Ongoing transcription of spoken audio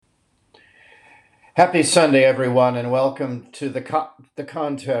Happy Sunday, everyone, and welcome to the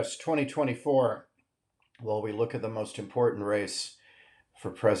contest 2024. While we look at the most important race for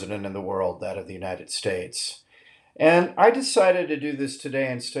president in the world, that of the United States. And I decided to do this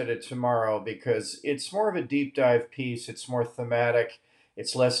today instead of tomorrow because it's more of a deep dive piece. It's more thematic.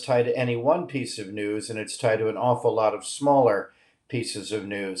 It's less tied to any one piece of news, and it's tied to an awful lot of smaller pieces of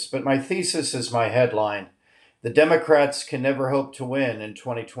news. But my thesis is my headline: The Democrats can never hope to win in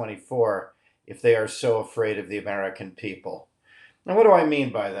 2024 if they are so afraid of the American people. Now, what do I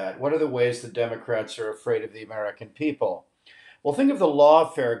mean by that? What are the ways the Democrats are afraid of the American people? Well, think of the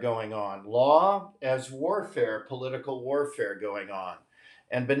lawfare going on. Law as warfare, political warfare going on.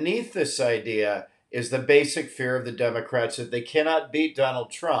 And beneath this idea is the basic fear of the Democrats that they cannot beat Donald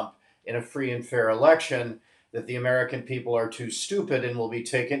Trump in a free and fair election, that the American people are too stupid and will be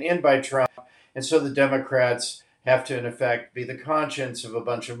taken in by Trump. And so the Democrats have to, in effect, be the conscience of a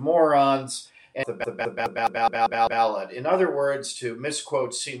bunch of morons and the ballot. In other words, to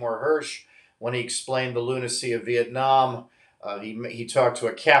misquote Seymour Hersh when he explained the lunacy of Vietnam, he talked to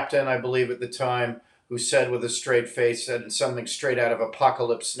a captain, I believe, at the time, who said with a straight face, said something straight out of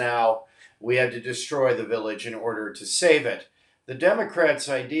Apocalypse Now, we had to destroy the village in order to save it. The Democrats'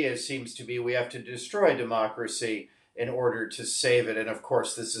 idea seems to be we have to destroy democracy in order to save it. And of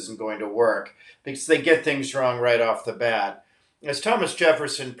course, this isn't going to work because they get things wrong right off the bat. As Thomas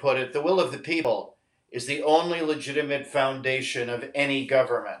Jefferson put it, the will of the people is the only legitimate foundation of any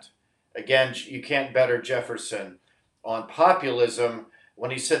government. Again, you can't better Jefferson on populism when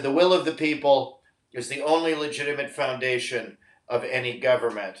he said the will of the people is the only legitimate foundation of any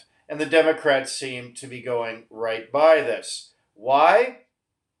government. And the Democrats seem to be going right by this. Why?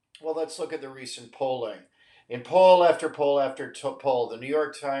 Well, let's look at the recent polling. In poll after poll after poll, the New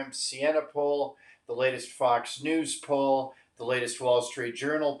York Times Siena poll, the latest Fox News poll, the latest Wall Street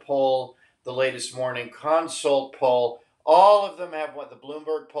Journal poll, the latest Morning Consult poll, all of them have what the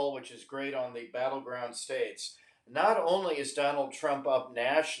Bloomberg poll, which is great on the battleground states. Not only is Donald Trump up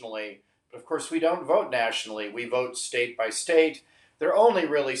nationally, but of course we don't vote nationally. We vote state by state. There are only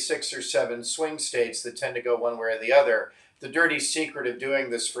really 6 or 7 swing states that tend to go one way or the other. The dirty secret of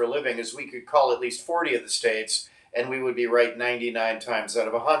doing this for a living is we could call at least 40 of the states, and we would be right 99 times out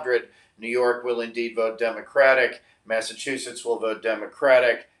of 100. New York will indeed vote Democratic. Massachusetts will vote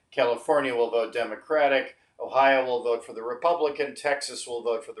Democratic. California will vote Democratic. Ohio will vote for the Republican. Texas will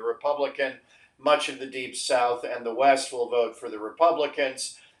vote for the Republican. Much of the Deep South and the West will vote for the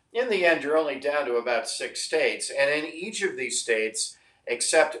Republicans. In the end, you're only down to about 6 states. And in each of these states,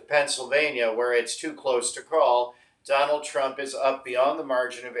 except Pennsylvania, where it's too close to call, Donald Trump is up beyond the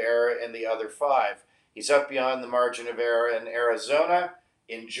margin of error in the other 5. He's up beyond the margin of error in Arizona,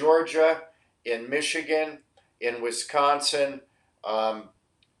 in Georgia, in Michigan, in Wisconsin,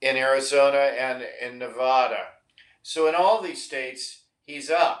 in Arizona, and in Nevada. So in all these states, he's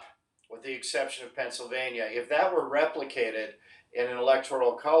up, with the exception of Pennsylvania. If that were replicated in an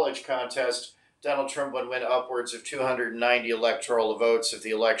electoral college contest, Donald Trump would win upwards of 290 electoral votes if the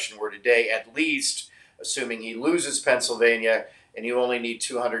election were today, at least, assuming he loses Pennsylvania, and you only need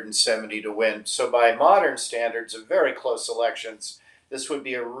 270 to win. So by modern standards of very close elections, this would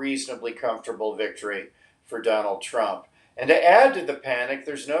be a reasonably comfortable victory for Donald Trump. And to add to the panic,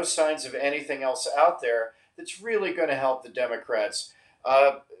 there's no signs of anything else out there that's really going to help the Democrats.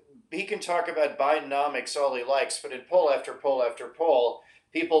 He can talk about Bidenomics all he likes, but in poll after poll after poll,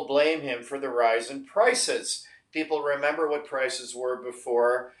 people blame him for the rise in prices. People remember what prices were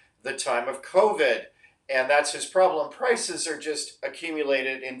before the time of COVID. And that's his problem. Prices are just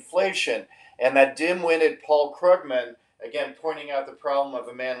accumulated inflation. And that dim-witted Paul Krugman, again pointing out the problem of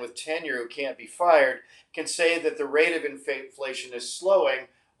a man with tenure who can't be fired, can say that the rate of inflation is slowing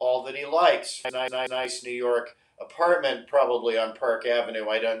all that he likes. Nice New York apartment, probably on Park Avenue.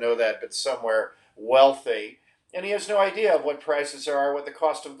 I don't know that, but somewhere wealthy. And he has no idea of what prices are, what the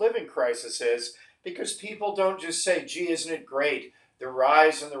cost of living crisis is, because people don't just say, gee, isn't it great? The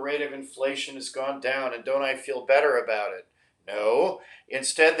rise in the rate of inflation has gone down, and don't I feel better about it? No.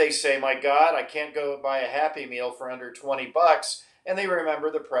 Instead, they say, my God, I can't go buy a Happy Meal for under 20 bucks, and they remember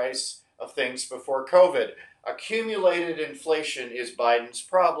the price of things before COVID. Accumulated inflation is Biden's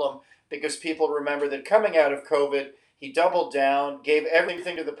problem because people remember that coming out of COVID, he doubled down, gave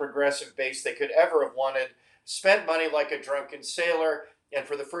everything to the progressive base they could ever have wanted, spent money like a drunken sailor, and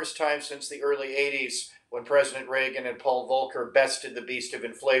for the first time since the early 80s, when President Reagan and Paul Volcker bested the beast of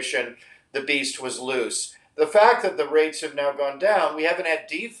inflation, the beast was loose. The fact that the rates have now gone down, we haven't had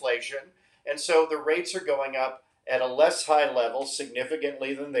deflation, and so the rates are going up at a less high level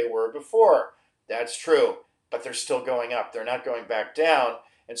significantly than they were before. That's true, but they're still going up. They're not going back down.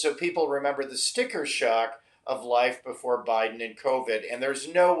 And so people remember the sticker shock of life before Biden and COVID. And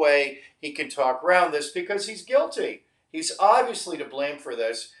there's no way he can talk around this because he's guilty. He's obviously to blame for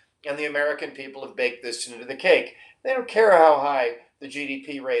this. And the American people have baked this into the cake. They don't care how high the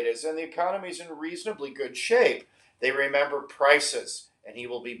GDP rate is, and the economy's in reasonably good shape. They remember prices, and he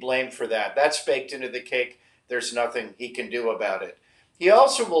will be blamed for that. That's baked into the cake. There's nothing he can do about it. He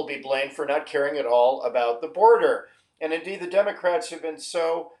also will be blamed for not caring at all about the border. And indeed, the Democrats have been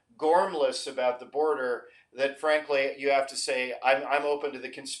so gormless about the border that, frankly, you have to say, I'm open to the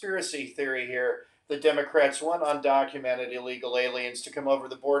conspiracy theory here. The Democrats want undocumented illegal aliens to come over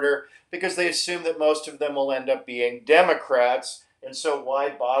the border because they assume that most of them will end up being Democrats. And so why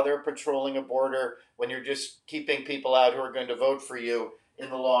bother patrolling a border when you're just keeping people out who are going to vote for you in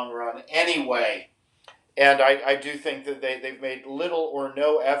the long run anyway? And I do think that they've made little or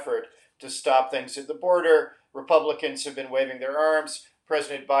no effort to stop things at the border. Republicans have been waving their arms.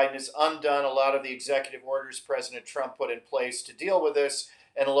 President Biden has undone a lot of the executive orders President Trump put in place to deal with this.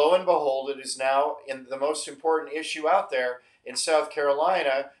 And lo and behold, it is now in the most important issue out there in South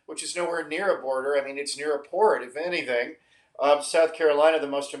Carolina, which is nowhere near a border. I mean, it's near a port, if anything. South Carolina, the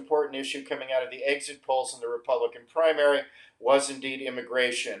most important issue coming out of the exit polls in the Republican primary was indeed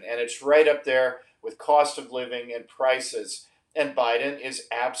immigration. And it's right up there with cost of living and prices. And Biden is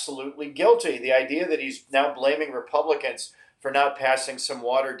absolutely guilty. The idea that he's now blaming Republicans for not passing some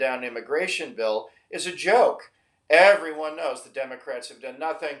watered-down immigration bill is a joke. Everyone knows the Democrats have done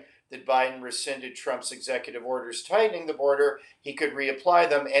nothing, that Biden rescinded Trump's executive orders tightening the border. He could reapply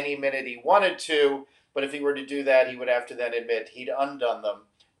them any minute he wanted to, but if he were to do that, he would have to then admit he'd undone them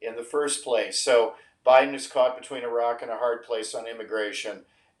in the first place. So Biden is caught between a rock and a hard place on immigration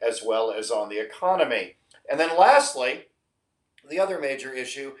as well as on the economy. And then lastly, the other major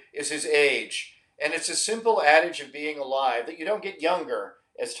issue is his age. And it's a simple adage of being alive that you don't get younger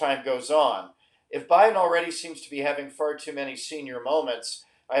as time goes on. If Biden already seems to be having far too many senior moments,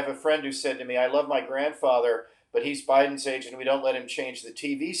 I have a friend who said to me, I love my grandfather, but he's Biden's age and we don't let him change the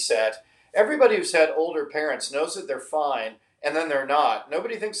TV set. Everybody who's had older parents knows that they're fine, and then they're not.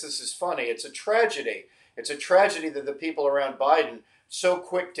 Nobody thinks this is funny. It's a tragedy. It's a tragedy that the people around Biden, so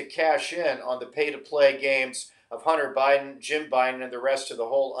quick to cash in on the pay-to-play games of Hunter Biden, Jim Biden, and the rest of the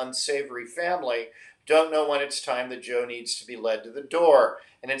whole unsavory family, don't know when it's time that Joe needs to be led to the door.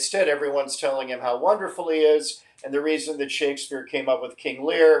 And instead, everyone's telling him how wonderful he is. And the reason that Shakespeare came up with King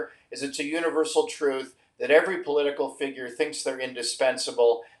Lear is it's a universal truth that every political figure thinks they're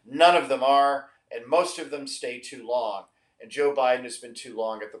indispensable. None of them are, and most of them stay too long. And Joe Biden has been too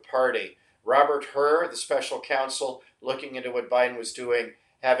long at the party. Robert Hur, the special counsel looking into what Biden was doing,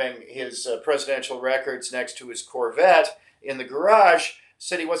 having his presidential records next to his Corvette in the garage,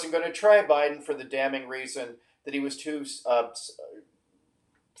 said he wasn't going to try Biden for the damning reason that he was too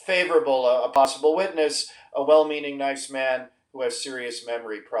favorable, a possible witness, a well-meaning, nice man who has serious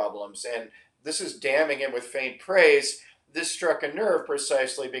memory problems. And this is damning him with faint praise. This struck a nerve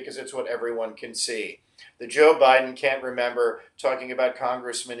precisely because it's what everyone can see. That Joe Biden can't remember talking about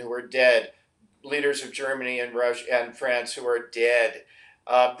congressmen who are dead, leaders of Germany and Russia and France who are dead.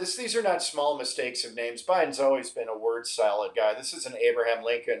 These are not small mistakes of names. Biden's always been a word salad guy. This isn't Abraham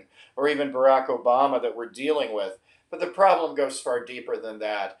Lincoln or even Barack Obama that we're dealing with. But the problem goes far deeper than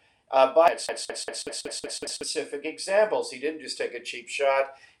that. Biden specific examples. He didn't just take a cheap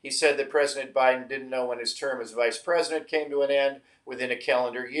shot. He said that President Biden didn't know when his term as vice president came to an end within a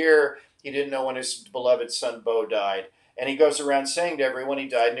calendar year. He didn't know when his beloved son Beau died. And he goes around saying to everyone he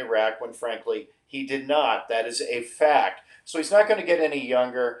died in Iraq when, frankly, he did not. That is a fact. So he's not going to get any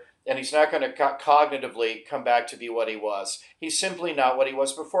younger, and he's not going to cognitively come back to be what he was. He's simply not what he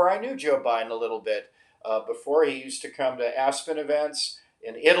was before. I knew Joe Biden a little bit. Before, he used to come to Aspen events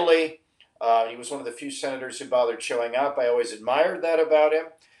in Italy. He was one of the few senators who bothered showing up. I always admired that about him.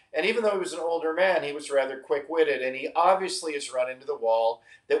 And even though he was an older man, he was rather quick-witted, and he obviously has run into the wall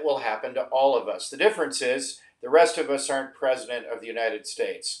that will happen to all of us. The difference is the rest of us aren't president of the United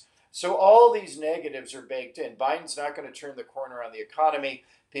States. So all these negatives are baked in. Biden's not going to turn the corner on the economy.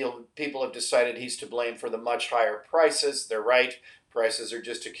 People have decided he's to blame for the much higher prices. They're right. Prices are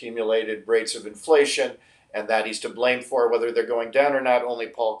just accumulated rates of inflation, and that he's to blame for. Whether they're going down or not, only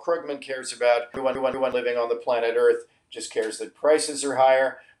Paul Krugman cares about. Everyone living on the planet Earth just cares that prices are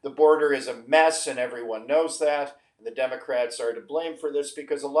higher. The border is a mess, and everyone knows that. And the Democrats are to blame for this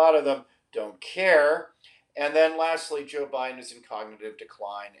because a lot of them don't care. And then lastly, Joe Biden is in cognitive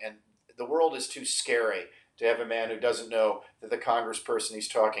decline, and the world is too scary to have a man who doesn't know that the congressperson he's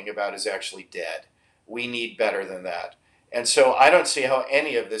talking about is actually dead. We need better than that. And so I don't see how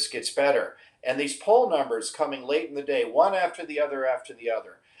any of this gets better. And these poll numbers coming late in the day, one after the other,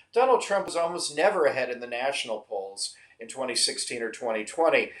 Donald Trump was almost never ahead in the national polls in 2016 or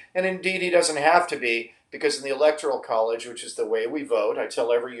 2020. And indeed, he doesn't have to be, because in the Electoral College, which is the way we vote, I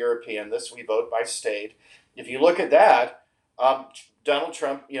tell every European this, we vote by state. If you look at that, Donald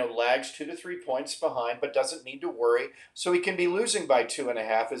Trump, lags 2 to 3 points behind, but doesn't need to worry. So he can be losing by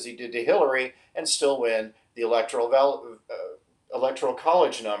 2.5, as he did to Hillary, and still win the electoral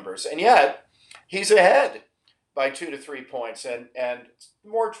college numbers. And yet, he's ahead by 2 to 3 points, and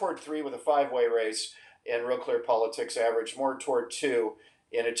more toward 3 with a 5-way race. In Real Clear Politics average more toward 2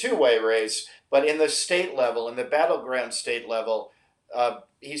 in a 2-way race. But in the state level, in the battleground state level,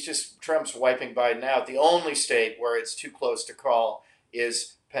 Trump's wiping Biden out. The only state where it's too close to call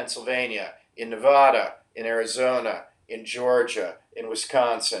is Pennsylvania, in Nevada, in Arizona, in Georgia, in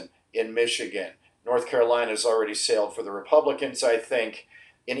Wisconsin, in Michigan. North Carolina's already sailed for the Republicans, I think.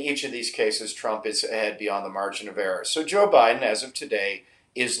 In each of these cases, Trump is ahead beyond the margin of error. So Joe Biden, as of today,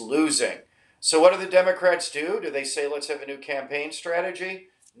 is losing. So what do the Democrats do? Do they say, let's have a new campaign strategy?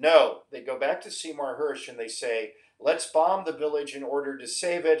 No. They go back to Seymour Hersh and they say, let's bomb the village in order to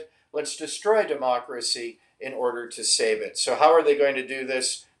save it. Let's destroy democracy in order to save it. So how are they going to do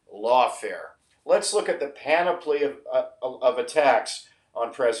this? Lawfare. Let's look at the panoply of attacks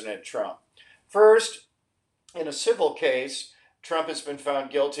on President Trump. First, in a civil case, Trump has been found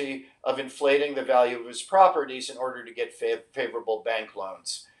guilty of inflating the value of his properties in order to get favorable bank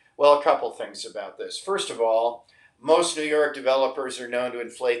loans. Well, a couple things about this. First of all, most New York developers are known to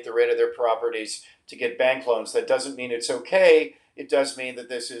inflate the rate of their properties to get bank loans. That doesn't mean it's okay. It does mean that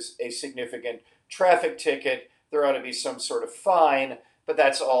this is a significant traffic ticket. There ought to be some sort of fine, but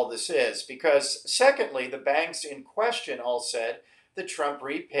that's all this is. Because secondly, the banks in question all said that Trump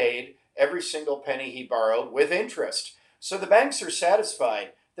repaid every single penny he borrowed with interest. So the banks are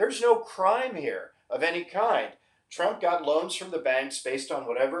satisfied. There's no crime here of any kind. Trump got loans from the banks based on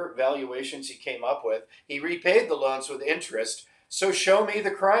whatever valuations he came up with. He repaid the loans with interest. So show me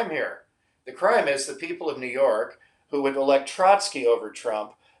the crime here. The crime is the people of New York who would elect Trotsky over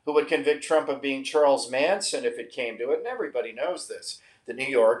Trump, who would convict Trump of being Charles Manson if it came to it. And everybody knows this, that New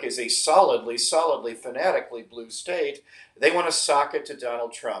York is a solidly, fanatically blue state. They want to sock it to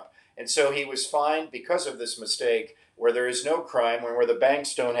Donald Trump. And so he was fined because of this mistake, where there is no crime, where the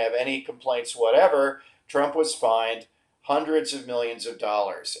banks don't have any complaints whatever. Trump was fined hundreds of millions of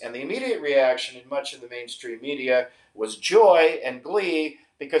dollars. And the immediate reaction in much of the mainstream media was joy and glee,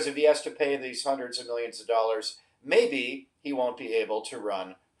 because if he has to pay these hundreds of millions of dollars, maybe he won't be able to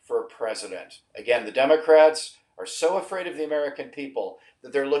run for president. Again, the Democrats are so afraid of the American people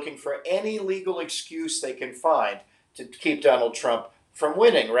that they're looking for any legal excuse they can find to keep Donald Trump from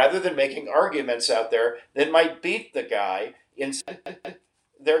winning, rather than making arguments out there that might beat the guy. Instead,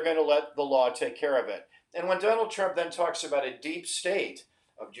 they're going to let the law take care of it. And when Donald Trump then talks about a deep state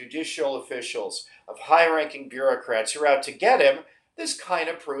of judicial officials, of high-ranking bureaucrats who are out to get him, this kind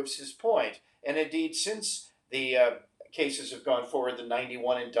of proves his point. And indeed, since the cases have gone forward, the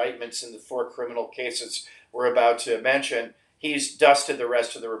 91 indictments in the 4 criminal cases we're about to mention, he's dusted the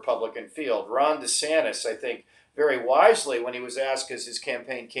rest of the Republican field. Ron DeSantis, I think, very wisely, when he was asked as his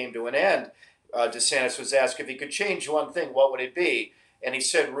campaign came to an end, DeSantis was asked if he could change one thing, what would it be? And he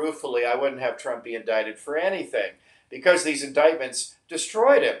said ruefully, I wouldn't have Trump be indicted for anything, because these indictments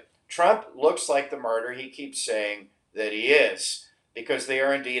destroyed him. Trump looks like the martyr he keeps saying that he is, because they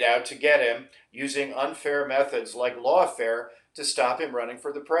are indeed out to get him, using unfair methods like lawfare to stop him running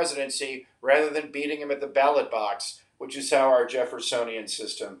for the presidency, rather than beating him at the ballot box, which is how our Jeffersonian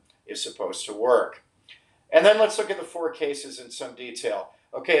system is supposed to work. And then let's look at the 4 cases in some detail.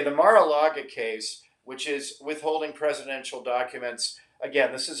 Okay, the Mar-a-Lago case, which is withholding presidential documents.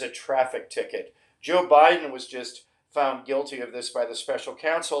 Again, this is a traffic ticket. Joe Biden was just found guilty of this by the special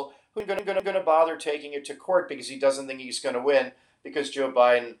counsel, who's going to bother taking it to court because he doesn't think he's going to win, because Joe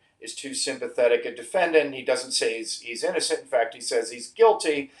Biden is too sympathetic a defendant. He doesn't say he's innocent. In fact, he says he's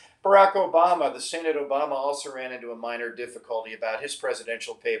guilty. Barack Obama, the Senate Obama, also ran into a minor difficulty about his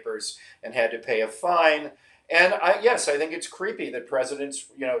presidential papers and had to pay a fine. And I think it's creepy that presidents,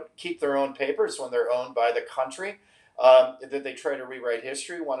 keep their own papers when they're owned by the country, that they try to rewrite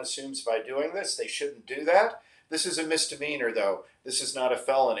history. One assumes by doing this, they shouldn't do that. This is a misdemeanor, though. This is not a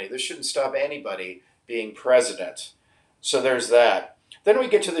felony. This shouldn't stop anybody being president. So there's that. Then we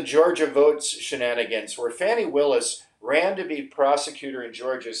get to the Georgia votes shenanigans, where Fani Willis ran to be prosecutor in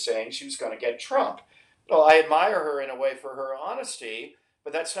Georgia, saying she was going to get Trump. Well, I admire her in a way for her honesty,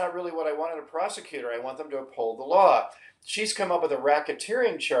 but that's not really what I want in a prosecutor. I want them to uphold the law. She's come up with a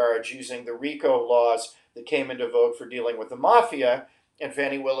racketeering charge using the RICO laws that came into vogue for dealing with the mafia, and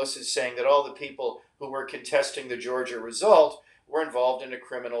Fani Willis is saying that all the people who were contesting the Georgia result were involved in a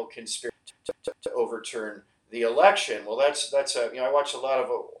criminal conspiracy to overturn the election. Well, that's I watch a lot of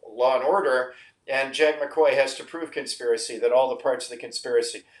Law and Order, and Jack McCoy has to prove conspiracy, that all the parts of the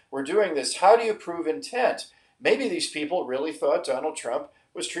conspiracy were doing this. How do you prove intent? Maybe these people really thought Donald Trump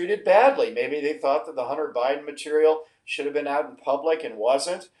was treated badly. Maybe they thought that the Hunter Biden material should have been out in public and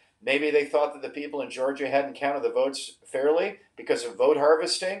wasn't. Maybe they thought that the people in Georgia hadn't counted the votes fairly because of vote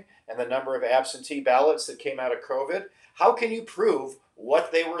harvesting and the number of absentee ballots that came out of COVID. How can you prove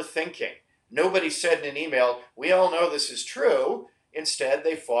what they were thinking? Nobody said in an email, we all know this is true. Instead,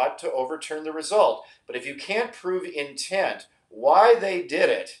 they fought to overturn the result. But if you can't prove intent, why they did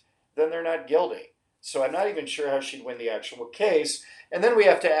it, then they're not guilty. So I'm not even sure how she'd win the actual case. And then we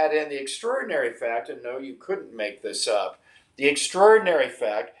have to add in the extraordinary fact, and no, you couldn't make this up, the extraordinary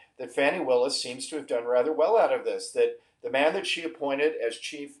fact that Fani Willis seems to have done rather well out of this, that the man that she appointed as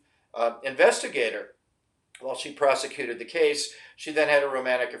chief investigator while she prosecuted the case, she then had a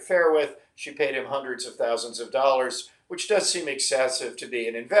romantic affair with. She paid him hundreds of thousands of dollars, which does seem excessive to be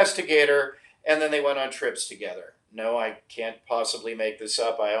an investigator, and then they went on trips together. No, I can't possibly make this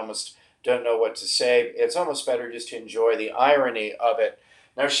up. I almost don't know what to say. It's almost better just to enjoy the irony of it.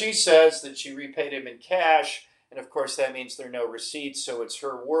 Now, she says that she repaid him in cash, and of course that means there are no receipts, so it's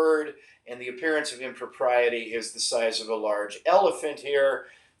her word, and the appearance of impropriety is the size of a large elephant here.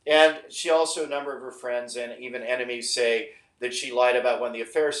 And she also, a number of her friends and even enemies say that she lied about when the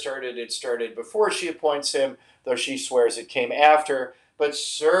affair started. It started before she appoints him, though she swears it came after. But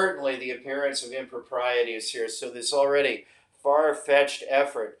certainly the appearance of impropriety is here. So this already far-fetched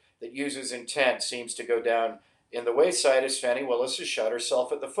effort that uses intent seems to go down in the wayside as Fani Willis has shot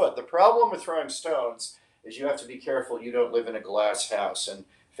herself at the foot. The problem with throwing stones is you have to be careful you don't live in a glass house, and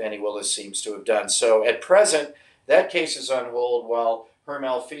Fani Willis seems to have done so. At present, that case is on hold while her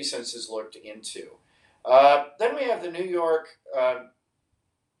malfeasance is looked into. Then we have the New York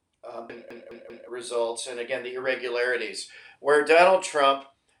results, and again, the irregularities, where Donald Trump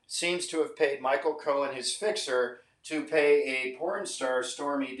seems to have paid Michael Cohen, his fixer, to pay a porn star,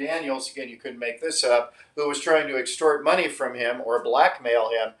 Stormy Daniels, again, you couldn't make this up, who was trying to extort money from him or blackmail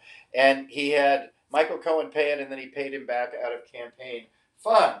him, and he had Michael Cohen pay it, and then he paid him back out of campaign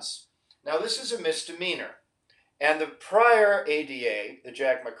funds. Now, this is a misdemeanor. And the prior ADA, the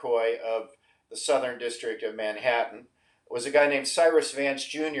Jack McCoy of the Southern District of Manhattan, was a guy named Cyrus Vance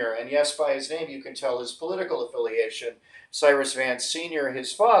Jr. And yes, by his name, you can tell his political affiliation. Cyrus Vance Sr.,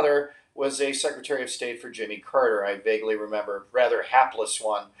 his father, was a Secretary of State for Jimmy Carter. I vaguely remember, rather hapless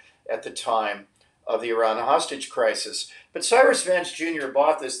one at the time of the Iran hostage crisis. But Cyrus Vance Jr.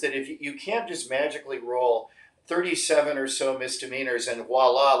 bought this, that if you can't just magically roll 37 or so misdemeanors and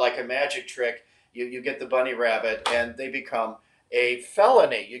voila, like a magic trick, you get the bunny rabbit and they become a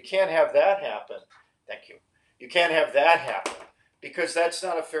felony. You can't have that happen. Thank you. You can't have that happen because that's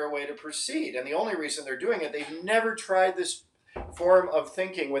not a fair way to proceed. And the only reason they're doing it, they've never tried this form of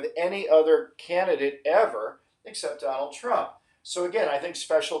thinking with any other candidate ever except Donald Trump. So again, I think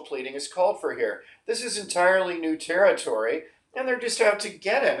special pleading is called for here. This is entirely new territory, and they're just out to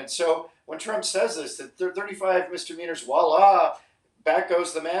get him. And so when Trump says this, that 35 misdemeanors, voila, back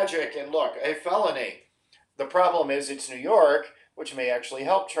goes the magic, and look, a felony. The problem is it's New York, which may actually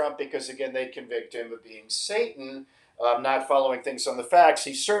help Trump because, again, they'd convict him of being Satan, not following things on the facts.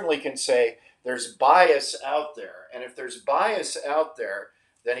 He certainly can say there's bias out there, and if there's bias out there,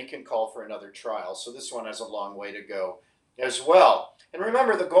 then he can call for another trial. So this one has a long way to go as well. And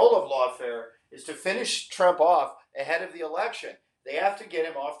remember, the goal of lawfare is to finish Trump off ahead of the election. They have to get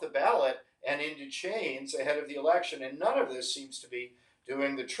him off the ballot and into chains ahead of the election, and none of this seems to be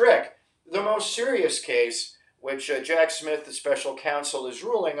doing the trick. The most serious case, which Jack Smith, the special counsel, is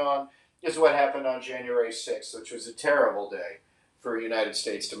ruling on, is what happened on January 6th, which was a terrible day for United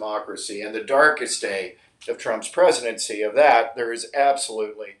States democracy, and the darkest day of Trump's presidency. Of that, there is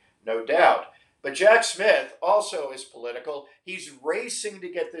absolutely no doubt. But Jack Smith also is political. He's racing to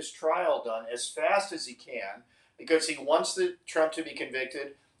get this trial done as fast as he can because he wants Trump to be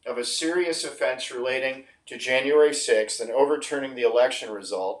convicted of a serious offense relating to January 6th and overturning the election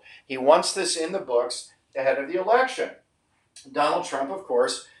result. He wants this in the books ahead of the election. Donald Trump, of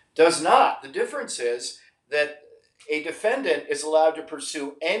course, does not. The difference is that a defendant is allowed to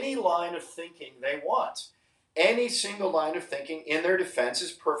pursue any line of thinking they want. Any single line of thinking in their defense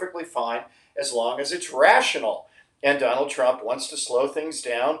is perfectly fine as long as it's rational. And Donald Trump wants to slow things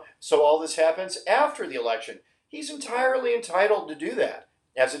down so all this happens after the election. He's entirely entitled to do that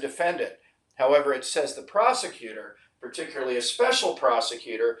as a defendant. However, it says the prosecutor, particularly a special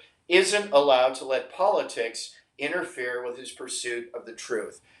prosecutor, isn't allowed to let politics interfere with his pursuit of the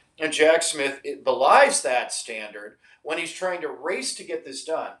truth. And Jack Smith belies that standard when he's trying to race to get this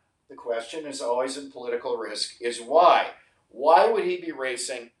done, the question is always in political risk is why? Why would he be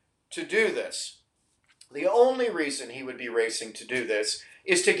racing to do this? The only reason he would be racing to do this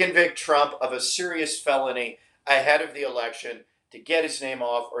is to convict Trump of a serious felony ahead of the election, to get his name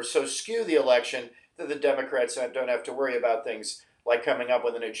off, or so skew the election that the Democrats don't have to worry about things like coming up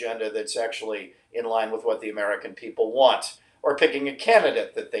with an agenda that's actually in line with what the American people want, or picking a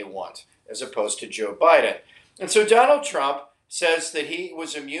candidate that they want, as opposed to Joe Biden. And so Donald Trump says that he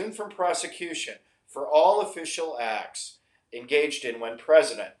was immune from prosecution for all official acts engaged in when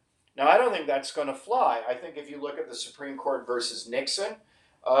president. Now, I don't think that's going to fly. I think if you look at the Supreme Court versus Nixon,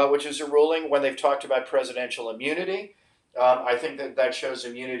 which is a ruling when they've talked about presidential immunity, I think that shows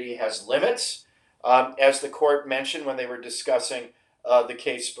immunity has limits. As the court mentioned when they were discussing the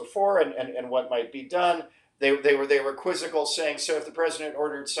case before and what might be done, they were quizzical, saying, so if the president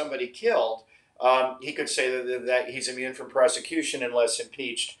ordered somebody killed, he could say that he's immune from prosecution unless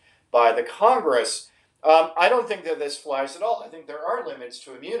impeached by the Congress. I don't think that this flies at all. I think there are limits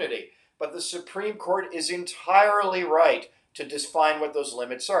to immunity, but the Supreme Court is entirely right to define what those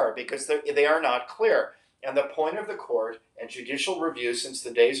limits are, because they are not clear. And the point of the court and judicial review since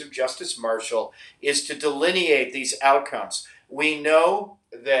the days of Justice Marshall is to delineate these outcomes. We know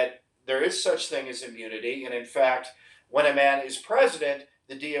that there is such thing as immunity, and in fact, when a man is president,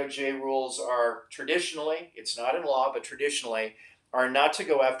 the DOJ rules are traditionally, it's not in law, but traditionally, are not to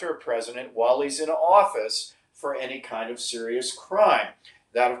go after a president while he's in office for any kind of serious crime.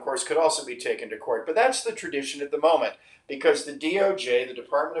 That, of course, could also be taken to court. But that's the tradition at the moment, because the DOJ, the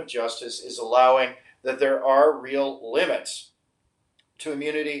Department of Justice, is allowing that there are real limits to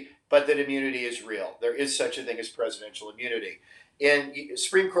immunity, but that immunity is real. There is such a thing as presidential immunity. In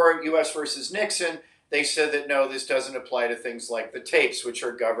Supreme Court, U.S. versus Nixon, they said that no, this doesn't apply to things like the tapes, which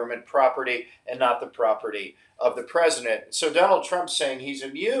are government property and not the property of the president. So Donald Trump's saying he's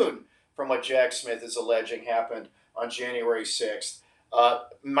immune from what Jack Smith is alleging happened on January 6th.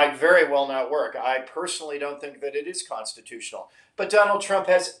 Might very well not work. I personally don't think that it is constitutional. But Donald Trump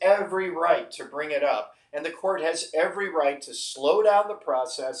has every right to bring it up, and the court has every right to slow down the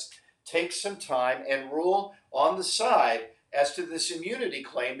process, take some time, and rule on the side as to this immunity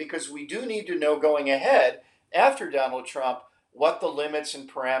claim, because we do need to know going ahead after Donald Trump what the limits and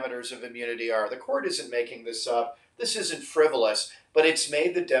parameters of immunity are. The court isn't making this up. This isn't frivolous, but it's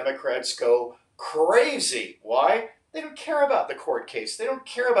made the Democrats go crazy. Why? They don't care about the court case. They don't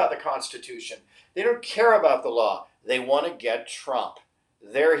care about the Constitution. They don't care about the law. They want to get Trump.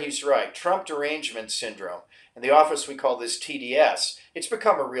 There he's right. Trump derangement syndrome. In the office, we call this TDS. It's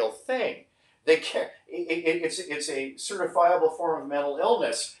become a real thing. They can't. It's a certifiable form of mental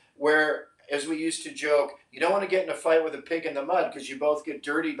illness where, as we used to joke, you don't want to get in a fight with a pig in the mud because you both get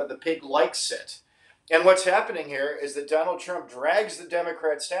dirty, but the pig likes it. And what's happening here is that Donald Trump drags the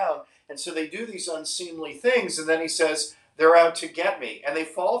Democrats down, and so they do these unseemly things, and then he says, they're out to get me. And they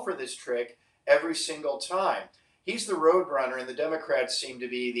fall for this trick every single time. He's the roadrunner, and the Democrats seem to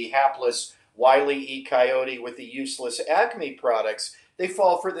be the hapless Wile E. Coyote with the useless Acme products. They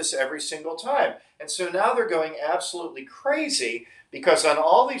fall for this every single time. And so now they're going absolutely crazy because on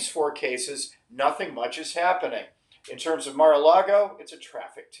all these four cases, nothing much is happening. In terms of Mar-a-Lago, it's a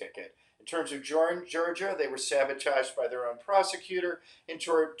traffic ticket. In terms of Georgia, they were sabotaged by their own prosecutor. In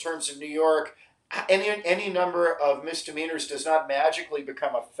terms of New York, any number of misdemeanors does not magically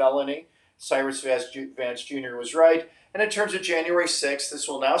become a felony. Cyrus Vance Jr. was right. And in terms of January 6th, this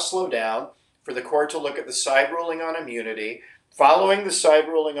will now slow down for the court to look at the side ruling on immunity. Following the side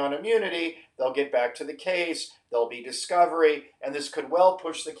ruling on immunity, they'll get back to the case, there'll be discovery, and this could well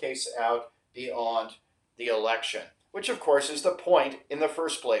push the case out beyond the election, which of course is the point in the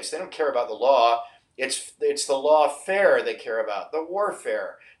first place. They don't care about the law. It's the lawfare they care about, the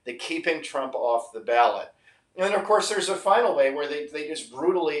warfare, the keeping Trump off the ballot. And then, of course, there's a final way where they just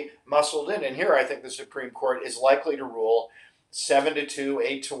brutally muscled in. And here I think the Supreme Court is likely to rule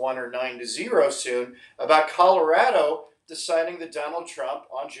 7-2, 8-1, or 9-0 soon about Colorado deciding that Donald Trump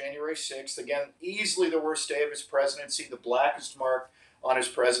on January 6th, again, easily the worst day of his presidency, the blackest mark on his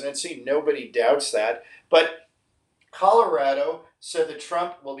presidency. Nobody doubts that. But Colorado said that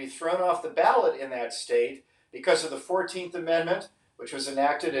Trump will be thrown off the ballot in that state because of the 14th Amendment, which was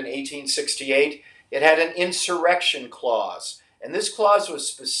enacted in 1868. It had an insurrection clause, and this clause was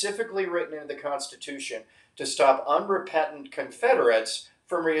specifically written into the Constitution to stop unrepentant Confederates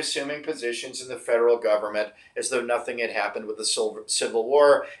from reassuming positions in the federal government as though nothing had happened with the Civil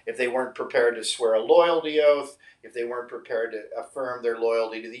War. If they weren't prepared to swear a loyalty oath, if they weren't prepared to affirm their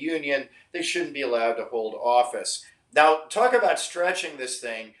loyalty to the Union, they shouldn't be allowed to hold office. Now, talk about stretching this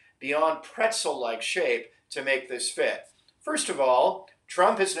thing beyond pretzel-like shape to make this fit. First of all,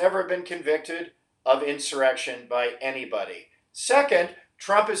 Trump has never been convicted of insurrection by anybody. Second,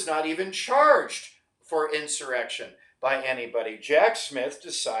 Trump is not even charged for insurrection by anybody. Jack Smith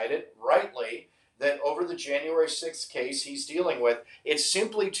decided, rightly, that over the January 6th case he's dealing with, it's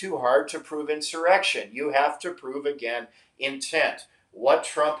simply too hard to prove insurrection. You have to prove, again, intent, what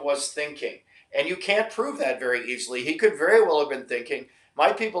Trump was thinking. And you can't prove that very easily. He could very well have been thinking,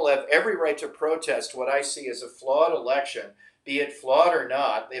 my people have every right to protest what I see as a flawed election, be it flawed or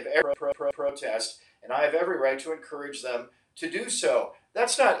not. They have every right to protest, and I have every right to encourage them to do so.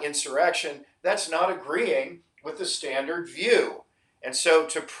 That's not insurrection. That's not agreeing with the standard view. And so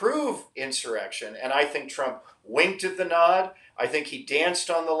to prove insurrection, and I think Trump winked at the nod, I think he danced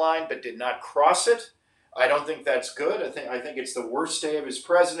on the line but did not cross it. I don't think that's good. I think it's the worst day of his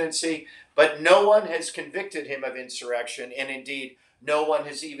presidency, but no one has convicted him of insurrection, and indeed, no one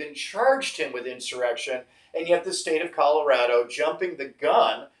has even charged him with insurrection, and yet the state of Colorado, jumping the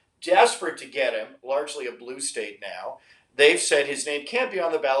gun, desperate to get him, largely a blue state now, they've said his name can't be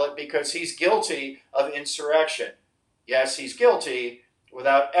on the ballot because he's guilty of insurrection. Yes, he's guilty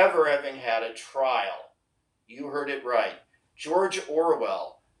without ever having had a trial. You heard it right. George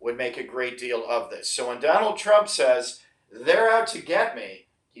Orwell would make a great deal of this. So when Donald Trump says, they're out to get me,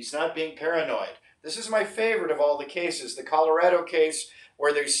 he's not being paranoid. This is my favorite of all the cases, the Colorado case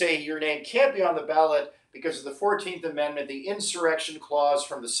where they say your name can't be on the ballot because of the 14th Amendment, the insurrection clause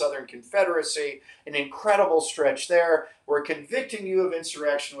from the Southern Confederacy, an incredible stretch there. We're convicting you of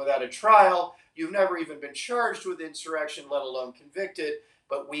insurrection without a trial. You've never even been charged with insurrection, let alone convicted,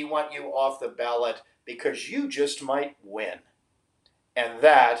 but we want you off the ballot because you just might win. And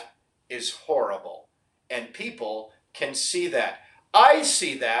that is horrible. And people can see that. I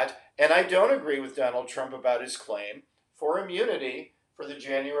see that, and I don't agree with Donald Trump about his claim for immunity for the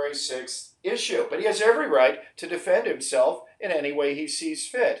January 6th issue. But he has every right to defend himself in any way he sees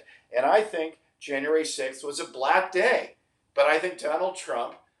fit. And I think January 6th was a black day. But I think Donald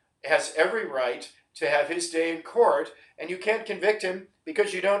Trump has every right to have his day in court, and you can't convict him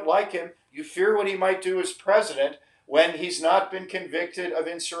because you don't like him. You fear what he might do as president when he's not been convicted of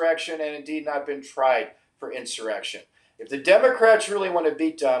insurrection and indeed not been tried for insurrection. If the Democrats really want to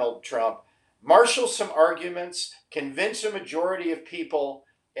beat Donald Trump, marshal some arguments, convince a majority of people,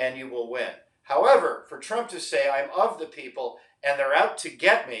 and you will win. However, for Trump to say, I'm of the people and they're out to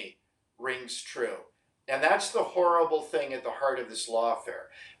get me, rings true. And that's the horrible thing at the heart of this lawfare.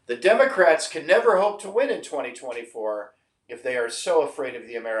 The Democrats can never hope to win in 2024 if they are so afraid of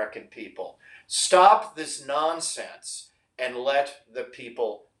the American people. Stop this nonsense and let the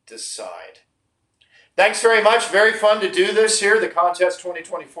people decide. Thanks very much. Very fun to do this here, the contest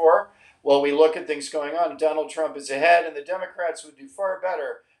 2024. While we look at things going on, Donald Trump is ahead, and the Democrats would do far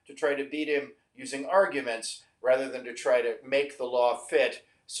better to try to beat him using arguments rather than to try to make the law fit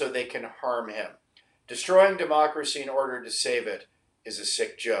so they can harm him. Destroying democracy in order to save it is a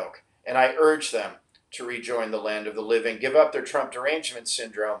sick joke, and I urge them to rejoin the land of the living, give up their Trump derangement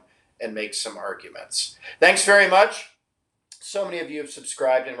syndrome, and make some arguments. Thanks very much. So many of you have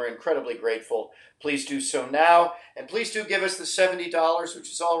subscribed, and we're incredibly grateful. Please do so now, and please do give us the $70,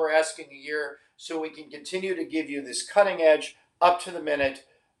 which is all we're asking a year, so we can continue to give you this cutting-edge, up-to-the-minute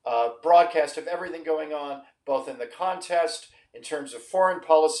broadcast of everything going on, both in the contest, in terms of foreign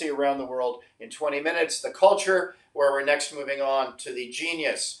policy around the world in 20 minutes, the culture, where we're next moving on to the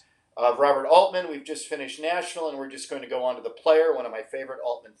genius of Robert Altman. We've just finished National, and we're just going to go on to The Player, one of my favorite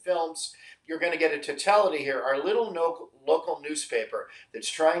Altman films. You're going to get a totality here. Our little local newspaper that's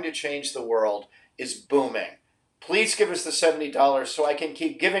trying to change the world is booming. Please give us the $70 so I can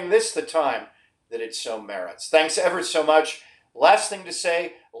keep giving this the time that it so merits. Thanks ever so much. Last thing to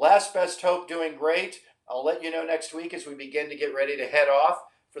say, Last Best Hope doing great. I'll let you know next week as we begin to get ready to head off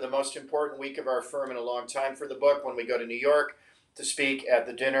for the most important week of our firm in a long time for the book, when we go to New York to speak at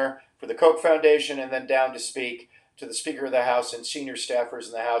the dinner for the Koch Foundation, and then down to speak to the Speaker of the House and senior staffers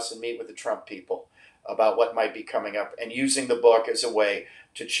in the House and meet with the Trump people about what might be coming up, and using the book as a way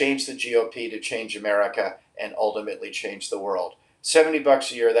to change the GOP, to change America, and ultimately change the world.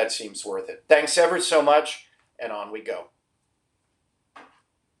 $70 a year, that seems worth it. Thanks ever so much, and on we go.